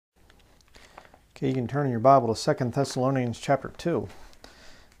Okay, you can turn in your Bible to Second Thessalonians chapter 2. I'm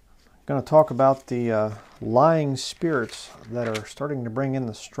going to talk about the lying spirits that are starting to bring in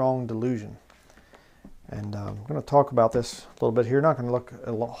the strong delusion. And I'm going to talk about this a little bit here. Not going to look at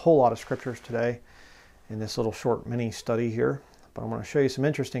a whole lot of scriptures today in this little short mini study here, but I'm going to show you some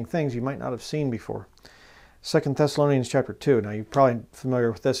interesting things you might not have seen before. Second Thessalonians chapter 2. Now, you're probably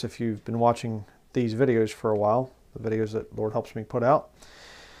familiar with this if you've been watching these videos for a while, the videos that Lord helps me put out.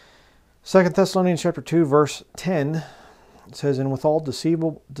 2 Thessalonians chapter 2, verse 10, it says, "And with all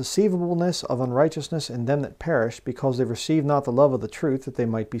deceivableness of unrighteousness in them that perish, because they receive not the love of the truth, that they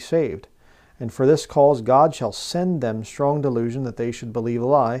might be saved. And for this cause God shall send them strong delusion, that they should believe a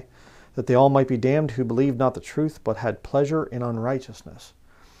lie, that they all might be damned who believed not the truth, but had pleasure in unrighteousness."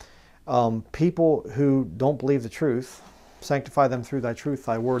 People who don't believe the truth, sanctify them through thy truth,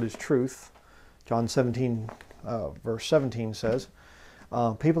 thy word is truth. John 17, verse 17 says,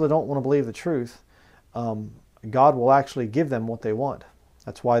 people that don't want to believe the truth, God will actually give them what they want.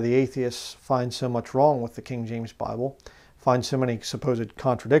 That's why the atheists find so much wrong with the King James Bible, find so many supposed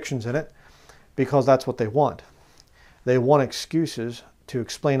contradictions in it, because that's what they want. They want excuses to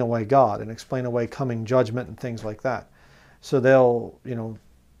explain away God and explain away coming judgment and things like that. So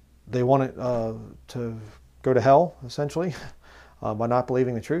they want it to go to hell, essentially, by not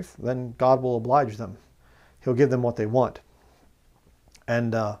believing the truth. Then God will oblige them. He'll give them what they want.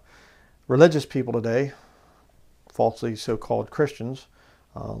 And religious people today, falsely so-called Christians,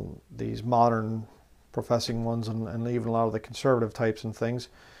 these modern professing ones, and even a lot of the conservative types and things,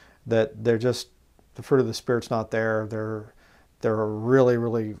 that they're just, the fruit of the Spirit's not there. They're really,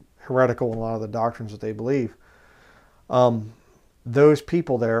 really heretical in a lot of the doctrines that they believe. Those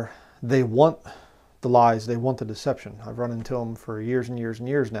people there, they want the lies, they want the deception. I've run into them for years and years and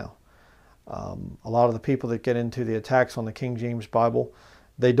years now. A lot of the people that get into the attacks on the King James Bible,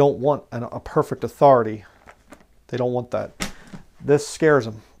 they don't want a perfect authority. They don't want that. This scares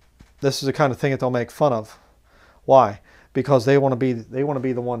them. This is the kind of thing that they'll make fun of. Why? Because they want to be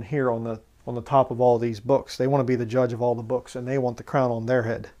the one here on the top of all these books. They want to be the judge of all the books, and they want the crown on their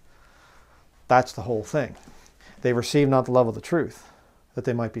head. That's the whole thing. They receive not the love of the truth, that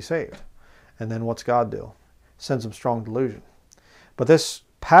they might be saved. And then what's God do? Sends them strong delusion. But this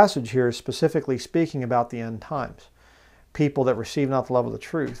passage here is specifically speaking about the end times. People that receive not the love of the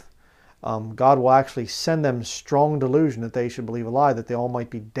truth, God will actually send them strong delusion that they should believe a lie, that they all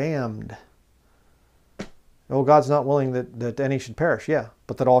might be damned. Oh, God's not willing that any should perish, yeah,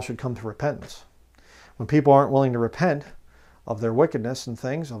 but that all should come to repentance. When people aren't willing to repent of their wickedness and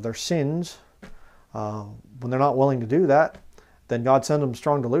things, of their sins, when they're not willing to do that, then God sends them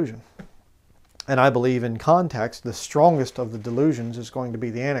strong delusion. And I believe in context, the strongest of the delusions is going to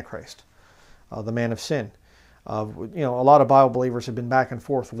be the Antichrist, the man of sin. A lot of Bible believers have been back and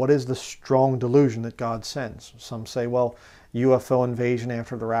forth. What is the strong delusion that God sends? Some say, well, UFO invasion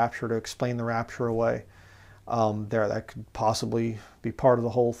after the rapture to explain the rapture away. That could possibly be part of the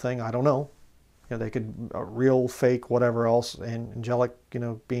whole thing. I don't know. They could real, fake, whatever else, and angelic,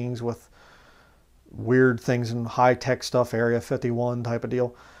 beings with weird things and high-tech stuff, Area 51 type of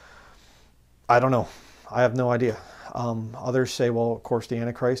deal. I don't know. I have no idea. Others say, well, of course, the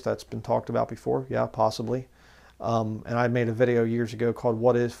Antichrist, that's been talked about before. Yeah, possibly. And I made a video years ago called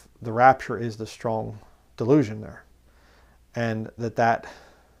 "What If the Rapture is the Strong Delusion" there. And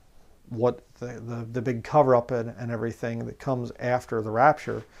what the big cover-up and everything that comes after the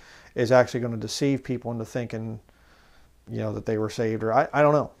rapture is actually going to deceive people into thinking, that they were saved. Or I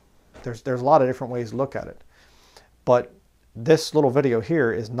don't know. There's a lot of different ways to look at it. But this little video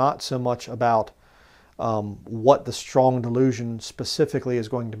here is not so much about what the strong delusion specifically is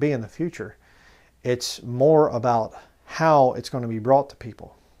going to be in the future. It's more about how it's going to be brought to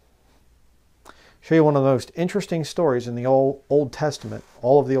people. Show you one of the most interesting stories in the Old Testament,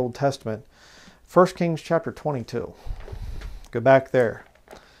 all of the Old Testament. 1 Kings chapter 22. Go back there.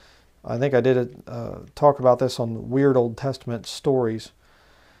 I think I did talk about this on weird Old Testament stories.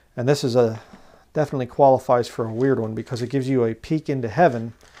 And this is definitely qualifies for a weird one, because it gives you a peek into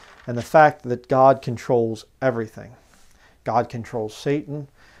heaven and the fact that God controls everything. God controls Satan.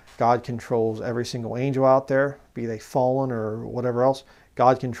 God controls every single angel out there, be they fallen or whatever else.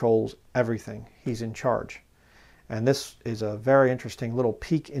 God controls everything. He's in charge. And this is a very interesting little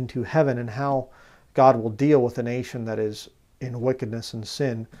peek into heaven and how God will deal with a nation that is in wickedness and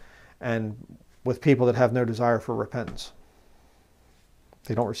sin, and with people that have no desire for repentance.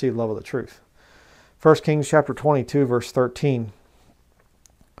 They don't receive the love of the truth. 1 Kings chapter 22, verse 13.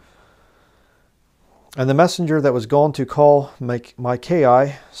 "And the messenger that was gone to call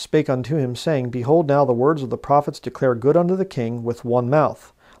Micaiah spake unto him, saying, Behold, now the words of the prophets declare good unto the king with one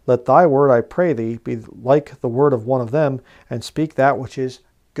mouth. Let thy word, I pray thee, be like the word of one of them, and speak that which is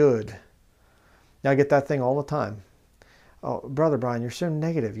good. Now I get that thing all the time. Oh, Brother Brian, you're so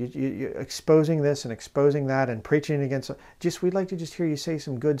negative. You're exposing this and exposing that and preaching against... We'd like to just hear you say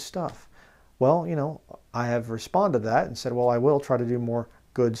some good stuff. Well, you know, I have responded to that and said, well, I will try to do more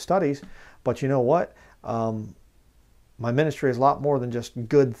good studies. But you know what? My ministry is a lot more than just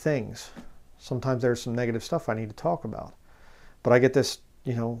good things. Sometimes there's some negative stuff I need to talk about. But I get this,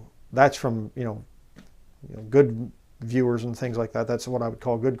 you know, that's from, good viewers and things like that. That's what I would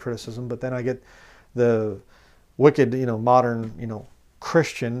call good criticism. But then I get the wicked, modern,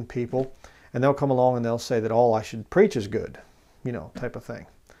 Christian people, and they'll come along and they'll say that all I should preach is good, type of thing.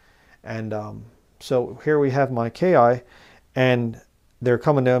 And so here we have my KI, and they're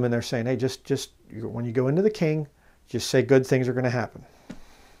coming to him and they're saying, hey, just when you go into the king, just say good things are going to happen.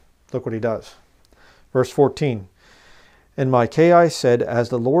 Look what he does. Verse 14. And my KI said, as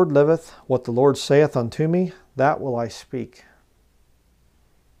the Lord liveth, what the Lord saith unto me, that will I speak.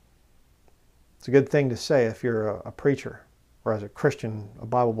 It's a good thing to say if you're a preacher, or as a Christian, a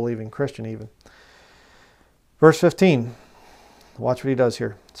Bible-believing Christian even. Verse 15. Watch what he does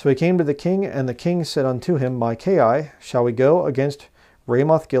here. So he came to the king, and the king said unto him, my KI, shall we go against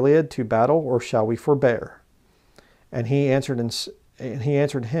Ramoth Gilead to battle, or shall we forbear? And he answered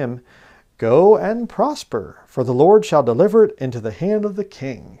him, go and prosper, for the Lord shall deliver it into the hand of the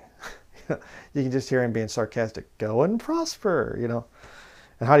king. You can just hear him being sarcastic. Go and prosper,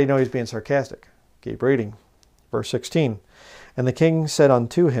 And how do you know he's being sarcastic? Keep reading. Verse 16. And the king said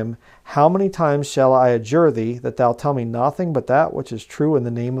unto him, how many times shall I adjure thee that thou tell me nothing but that which is true in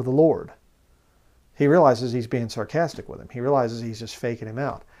the name of the Lord? He realizes he's being sarcastic with him. He realizes he's just faking him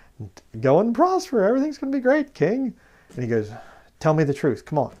out. Go and prosper. Everything's going to be great, king. And he goes, tell me the truth.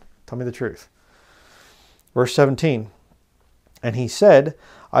 Come on. Tell me the truth. Verse 17. And he said,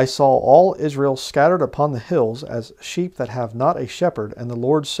 I saw all Israel scattered upon the hills as sheep that have not a shepherd. And the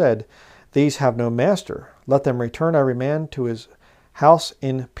Lord said, these have no master. Let them return every man to his house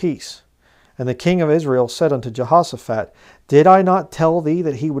in peace. And the king of Israel said unto Jehoshaphat, did I not tell thee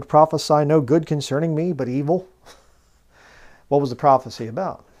that he would prophesy no good concerning me, but evil? What was the prophecy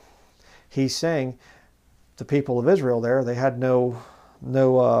about? He's saying the people of Israel there, they had no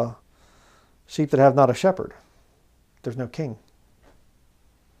sheep that have not a shepherd. There's no king.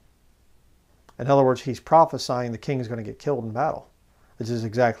 In other words, he's prophesying the king is going to get killed in battle. This is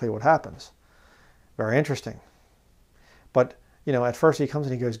exactly what happens. Very interesting. But, at first he comes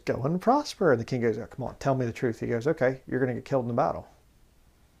and he goes, go and prosper. And the king goes, oh, come on, tell me the truth. He goes, okay, you're going to get killed in the battle.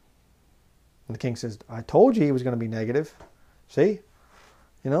 And the king says, I told you he was going to be negative. See?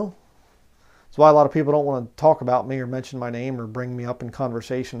 That's why a lot of people don't want to talk about me or mention my name or bring me up in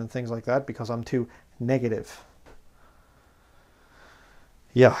conversation and things like that, because I'm too negative.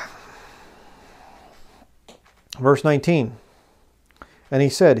 Yeah. Verse 19. And he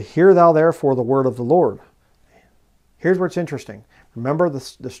said, hear thou therefore the word of the Lord. Here's where it's interesting. Remember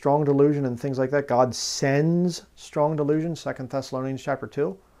the strong delusion and things like that? God sends strong delusion, 2 Thessalonians chapter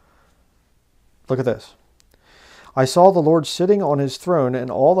 2. Look at this. I saw the Lord sitting on his throne,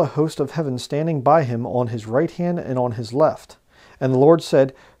 and all the host of heaven standing by him on his right hand and on his left. And the Lord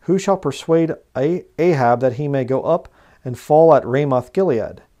said, who shall persuade Ahab that he may go up and fall at Ramoth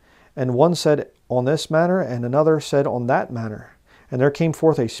Gilead? And one said on this manner, and another said on that manner. And there came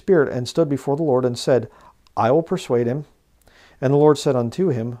forth a spirit and stood before the Lord and said, I will persuade him. And the Lord said unto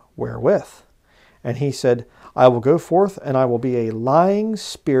him, wherewith? And he said, I will go forth, and I will be a lying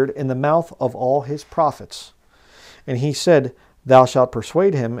spirit in the mouth of all his prophets. And he said, thou shalt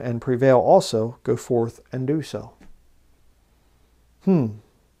persuade him and prevail also. Go forth and do so.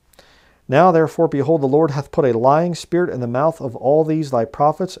 Now therefore, behold, the Lord hath put a lying spirit in the mouth of all these thy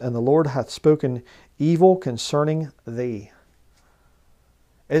prophets, and the Lord hath spoken evil concerning thee.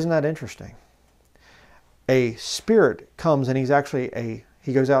 Isn't that interesting? A spirit comes and he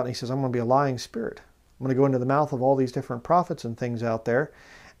goes out and he says, I'm going to be a lying spirit. I'm going to go into the mouth of all these different prophets and things out there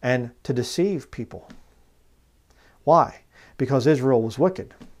and to deceive people. Why? Because Israel was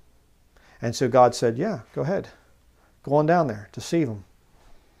wicked. And so God said, yeah, go ahead. Go on down there, deceive them.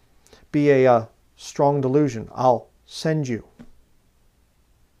 Be a strong delusion. I'll send you.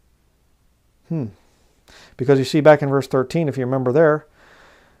 Because you see back in verse 13, if you remember there,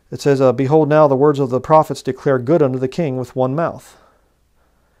 it says, behold, now the words of the prophets declare good unto the king with one mouth.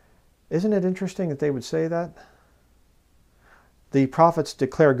 Isn't it interesting that they would say that? The prophets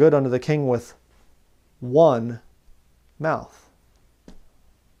declare good unto the king with one mouth.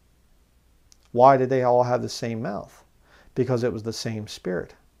 Why did they all have the same mouth? Because it was the same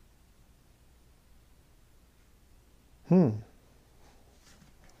spirit.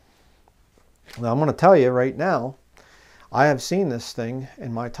 Now, I'm going to tell you right now, I have seen this thing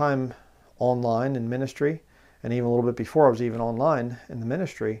in my time online in ministry, and even a little bit before I was even online in the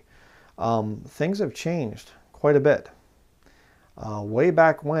ministry. Things have changed quite a bit. Way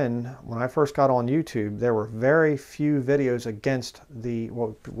back when I first got on YouTube, there were very few videos against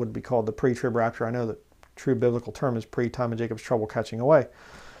what would be called the pre-trib rapture. I know the true biblical term is pre-time of Jacob's trouble catching away,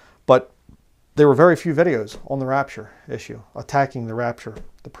 but there were very few videos on the rapture issue, attacking the rapture,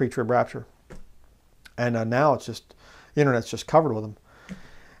 the pre-trib rapture. And now it's just, the internet's just covered with them.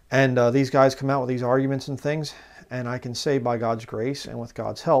 And these guys come out with these arguments and things, and I can say by God's grace and with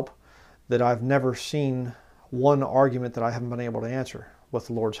God's help that I've never seen one argument that I haven't been able to answer with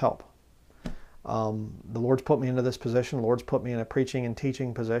the Lord's help. The Lord's put me into this position. The Lord's put me in a preaching and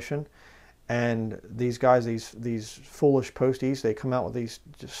teaching position. And these guys, these foolish posties, they come out with these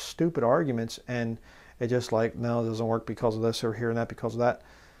just stupid arguments, and it's just like, no, it doesn't work because of this, or here and that because of that.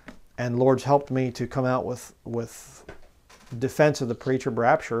 And the Lord's helped me to come out with defense of the pre-trib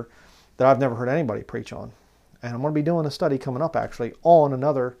rapture that I've never heard anybody preach on. And I'm going to be doing a study coming up actually on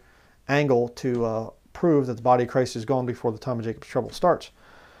another angle to prove that the body of Christ is gone before the time of Jacob's trouble starts.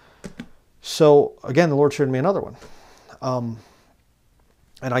 So again, the Lord showed me another one.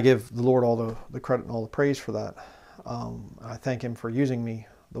 And I give the Lord all the credit and all the praise for that. I thank Him for using me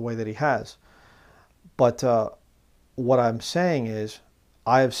the way that He has. But what I'm saying is,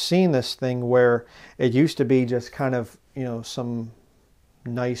 I have seen this thing where it used to be just kind of, some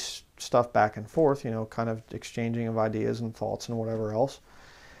nice stuff back and forth, kind of exchanging of ideas and thoughts and whatever else.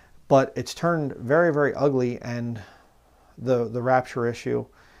 But it's turned very, very ugly, and the rapture issue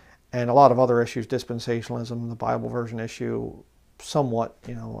and a lot of other issues, dispensationalism, the Bible version issue, somewhat,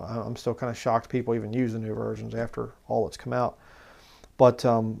 I'm still kind of shocked people even use the new versions after all that's come out. But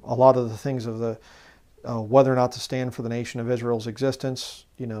a lot of the things of the whether or not to stand for the nation of Israel's existence,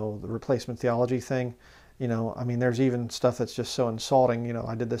 the replacement theology thing, there's even stuff that's just so insulting.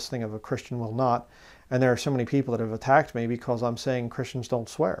 I did this thing of a Christian will not, and there are so many people that have attacked me because I'm saying Christians don't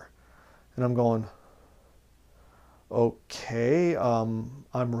swear. And I'm going, okay, I'm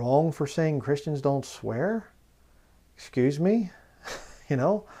wrong for saying Christians don't swear? Excuse me?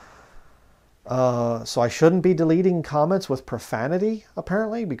 So I shouldn't be deleting comments with profanity,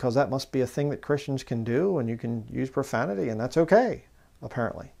 apparently, because that must be a thing that Christians can do, and you can use profanity, and that's okay,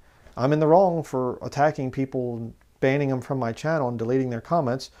 apparently. I'm in the wrong for attacking people, banning them from my channel and deleting their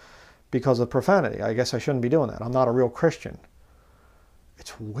comments because of profanity. I guess I shouldn't be doing that. I'm not a real Christian.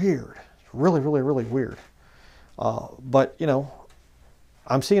 It's weird. It's really, really, really weird. But,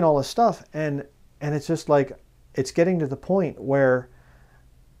 I'm seeing all this stuff, and it's just like, it's getting to the point where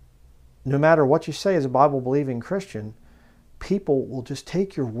no matter what you say as a Bible-believing Christian, people will just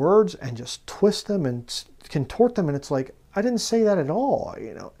take your words and just twist them and contort them, and it's like, I didn't say that at all.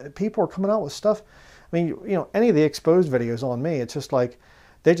 People are coming out with stuff. Any of the exposed videos on me, it's just like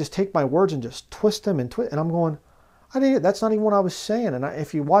they just take my words and just twist them and I'm going, that's not even what I was saying. And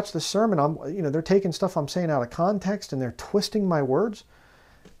if you watch the sermon, they're taking stuff I'm saying out of context and they're twisting my words.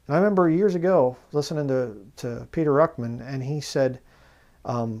 And I remember years ago listening to Peter Ruckman, and he said,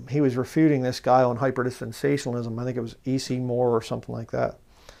 he was refuting this guy on hyperdispensationalism. I think it was E.C. Moore or something like that.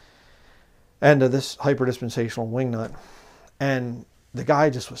 And this hyperdispensational wingnut. And the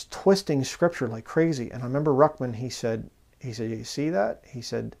guy just was twisting scripture like crazy. And I remember Ruckman, he said, you see that? He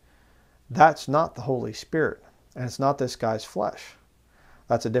said, that's not the Holy Spirit. And it's not this guy's flesh.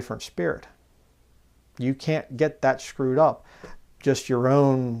 That's a different spirit. You can't get that screwed up. Just your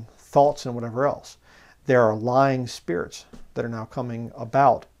own thoughts and whatever else. There are lying spirits that are now coming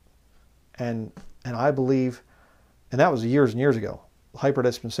about. And I believe, and that was years and years ago.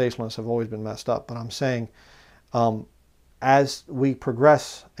 Hyperdispensationalists have always been messed up. But I'm saying, as we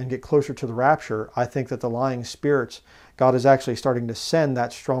progress and get closer to the rapture, I think that the lying spirits, God is actually starting to send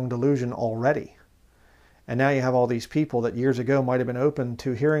that strong delusion already. And now you have all these people that years ago might have been open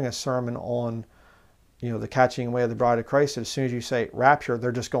to hearing a sermon on, the catching away of the bride of Christ. As soon as you say rapture,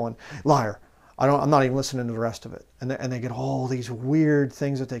 they're just going, liar. I'm not even listening to the rest of it. And they get all these weird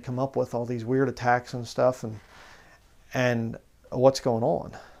things that they come up with, all these weird attacks and stuff. And what's going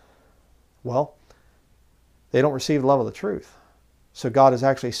on? Well, they don't receive the love of the truth. So God is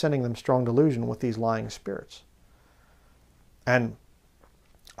actually sending them strong delusion with these lying spirits. And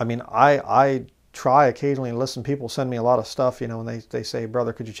I try occasionally to listen. People send me a lot of stuff, and they say,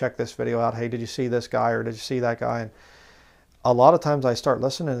 brother, could you check this video out? Hey, did you see this guy, or did you see that guy? And a lot of times I start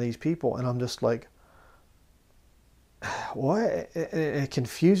listening to these people and I'm just like, what? It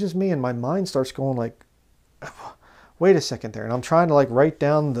confuses me, and my mind starts going like, wait a second there. And I'm trying to write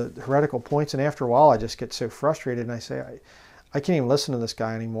down the heretical points, and after a while I just get so frustrated and I say, I can't even listen to this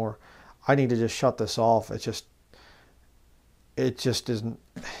guy anymore. I need to just shut this off. It just isn't,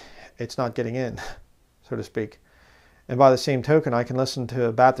 it's not getting in, so to speak. And by the same token, I can listen to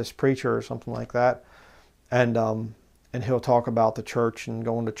a Baptist preacher or something like that, and he'll talk about the church and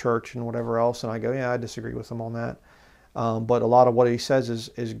going to church and whatever else, and I go, yeah, I disagree with him on that. But a lot of what he says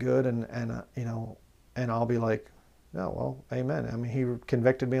is good, and you know, and I'll be like, no, well, amen. I mean, he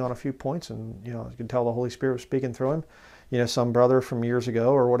convicted me on a few points, and you know, you can tell the Holy Spirit was speaking through him. You know, some brother from years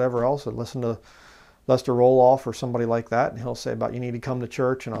ago or whatever else would listen to Lester Roloff or somebody like that, and he'll say about, you need to come to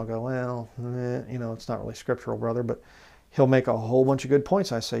church, and I'll go, well, you know, it's not really scriptural, brother, but he'll make a whole bunch of good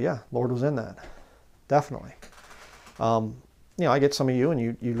points. I say, yeah, Lord was in that, definitely. You know, I get some of you,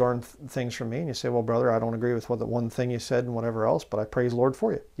 and you learn things from me, and you say, well, brother, I don't agree with what the one thing you said and whatever else, but I praise the Lord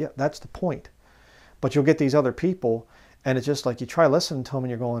for you. Yeah, that's the point. But you'll get these other people, and it's just like you try listening to them,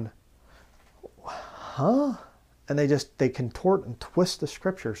 and you're going, huh? And they contort and twist the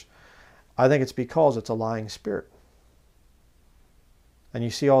scriptures. I think it's because it's a lying spirit. And you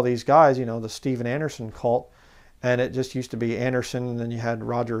see all these guys, you know, the Steven Anderson cult, and it just used to be Anderson, and then you had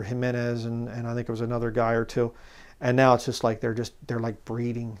Roger Jimenez, and I think it was another guy or two. And now it's just like they're like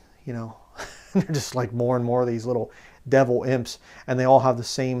breeding, you know. They're just like more and more of these little devil imps, and they all have the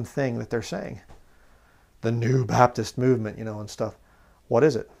same thing that they're saying. The new Baptist movement, you know, and stuff. What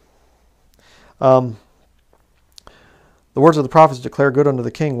is it? The words of the prophets declare good unto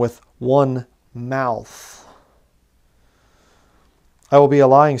the king with one mouth. I will be a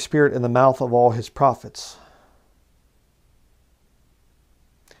lying spirit in the mouth of all his prophets.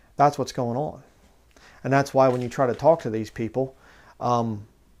 That's what's going on. And that's why when you try to talk to these people,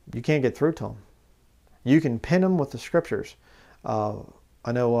 you can't get through to them. You can pin them with the scriptures.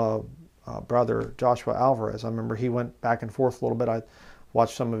 I know Brother Joshua Alvarez, I remember he went back and forth a little bit. I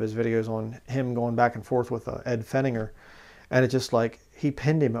watched some of his videos on him going back and forth with Ed Fenninger. And it's just like he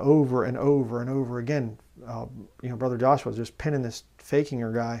pinned him over and over and over again. You know, Brother Joshua was just pinning this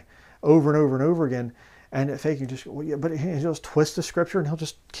Fakinger guy over and over and over again. And Fakinger just, well, yeah, but he'll just twist the scripture, and he'll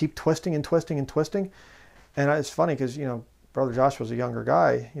just keep twisting and twisting and twisting. And it's funny because, you know, Brother Joshua's a younger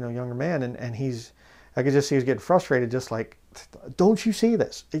guy, you know, younger man, and I could just see he's getting frustrated, just like, don't you see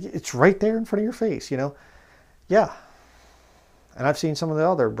this? It's right there in front of your face, you know? Yeah. And I've seen some of the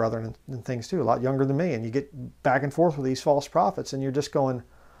other brethren and things too, a lot younger than me, and you get back and forth with these false prophets, and you're just going,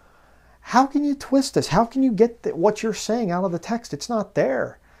 how can you twist this? How can you get what you're saying out of the text? It's not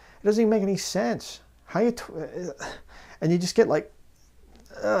there. It doesn't even make any sense. And you just get like,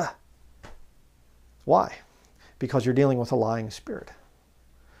 why? Because you're dealing with a lying spirit.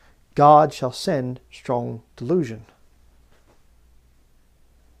 God shall send strong delusion.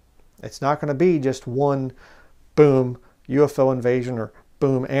 It's not going to be just one boom UFO invasion or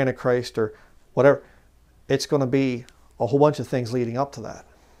boom Antichrist or whatever. It's going to be a whole bunch of things leading up to that.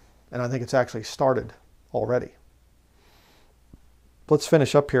 And I think it's actually started already. Let's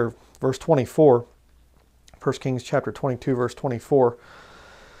finish up here. Verse 24. 1 Kings chapter 22, verse 24.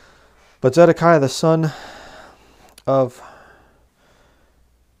 But Zedekiah the son of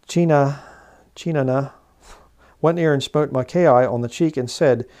Chinana went near and smote Micaiah on the cheek and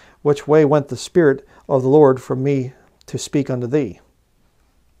said, which way went the Spirit of the Lord from me to speak unto thee?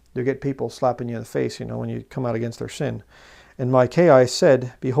 You get people slapping you in the face, you know, when you come out against their sin. And Micaiah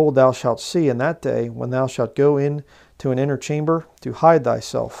said, behold, thou shalt see in that day when thou shalt go in to an inner chamber to hide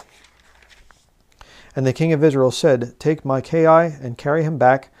thyself. And the king of Israel said, take Micaiah and carry him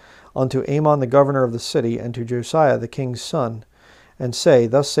back unto Amon the governor of the city, and to Josiah the king's son, and say,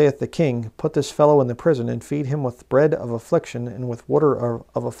 thus saith the king, put this fellow in the prison, and feed him with bread of affliction and with water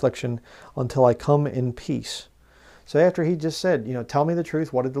of affliction, until I come in peace. So after he just said, you know, tell me the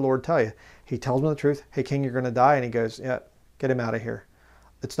truth, what did the Lord tell you? He tells me the truth, hey king, you're going to die, and he goes, yeah, get him out of here.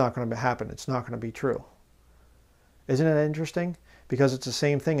 It's not going to happen. It's not going to be true. Isn't it interesting? Because it's the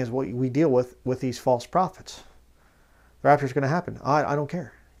same thing as what we deal with these false prophets. The rapture is going to happen. I don't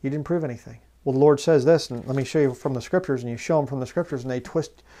care. You didn't prove anything. Well, the Lord says this, and let me show you from the scriptures, and you show them from the scriptures, and they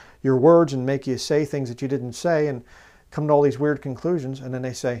twist your words and make you say things that you didn't say and come to all these weird conclusions, and then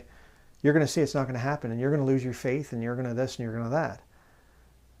they say, you're going to see it's not going to happen, and you're going to lose your faith, and you're going to this, and you're going to that.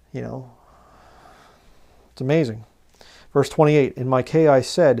 You know, it's amazing. Verse 28, and Micaiah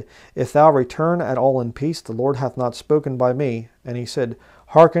said, if thou return at all in peace, the Lord hath not spoken by me. And he said,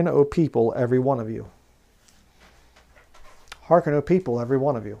 hearken, O people, every one of you. Hearken, O people, every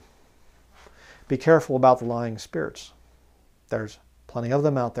one of you. Be careful about the lying spirits. There's plenty of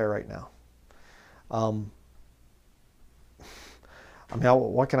them out there right now. I mean,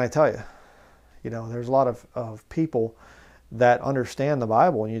 what can I tell you? You know, there's a lot of people that understand the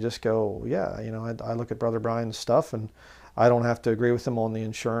Bible, and you just go, yeah, you know, I look at Brother Brian's stuff, and I don't have to agree with him on the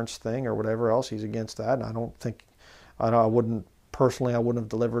insurance thing or whatever else. He's against that, and I don't think, I wouldn't personally, I wouldn't have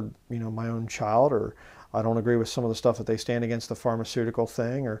delivered, my own child, or I don't agree with some of the stuff that they stand against the pharmaceutical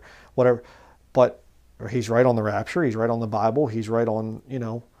thing or whatever. But he's right on the rapture. He's right on the Bible. He's right on,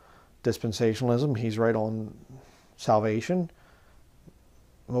 dispensationalism. He's right on salvation.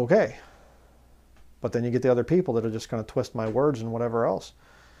 Okay. But then you get the other people that are just going to twist my words and whatever else.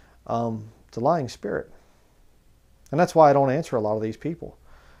 It's a lying spirit. And that's why I don't answer a lot of these people.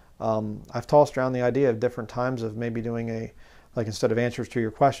 I've tossed around the idea of different times of maybe doing like instead of answers to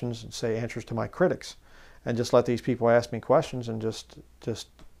your questions, say answers to my critics. And just let these people ask me questions and just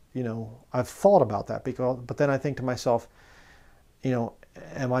I've thought about that. But then I think to myself,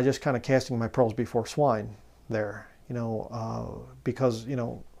 am I just kind of casting my pearls before swine there? Because,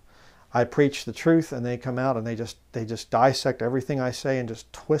 I preach the truth and they come out and they just dissect everything I say and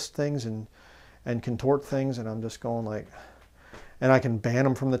just twist things and contort things, and I'm just going like, and I can ban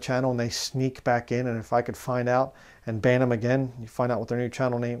them from the channel and they sneak back in, and if I could find out and ban them again, you find out what their new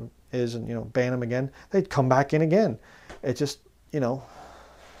channel name is and ban them again, they'd come back in again. It just,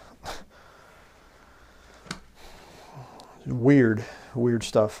 weird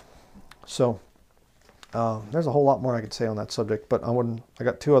stuff. So there's a whole lot more I could say on that subject, but I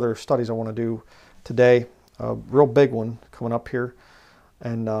got 2 other studies I want to do today. A real big one coming up here,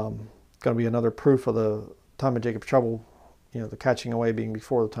 and going to be another proof of the time of Jacob's trouble, the catching away being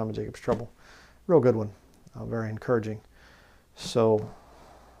before the time of Jacob's trouble. Real good one, very encouraging. So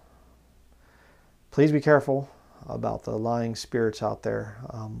please be careful about the lying spirits out there.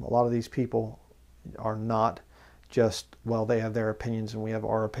 A lot of these people are not just, well, they have their opinions and we have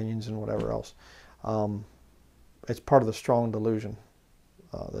our opinions and whatever else. It's part of the strong delusion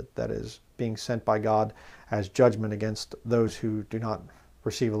that is being sent by God as judgment against those who do not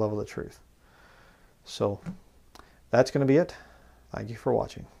receive a love of the truth. So that's going to be it. Thank you for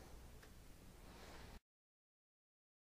watching.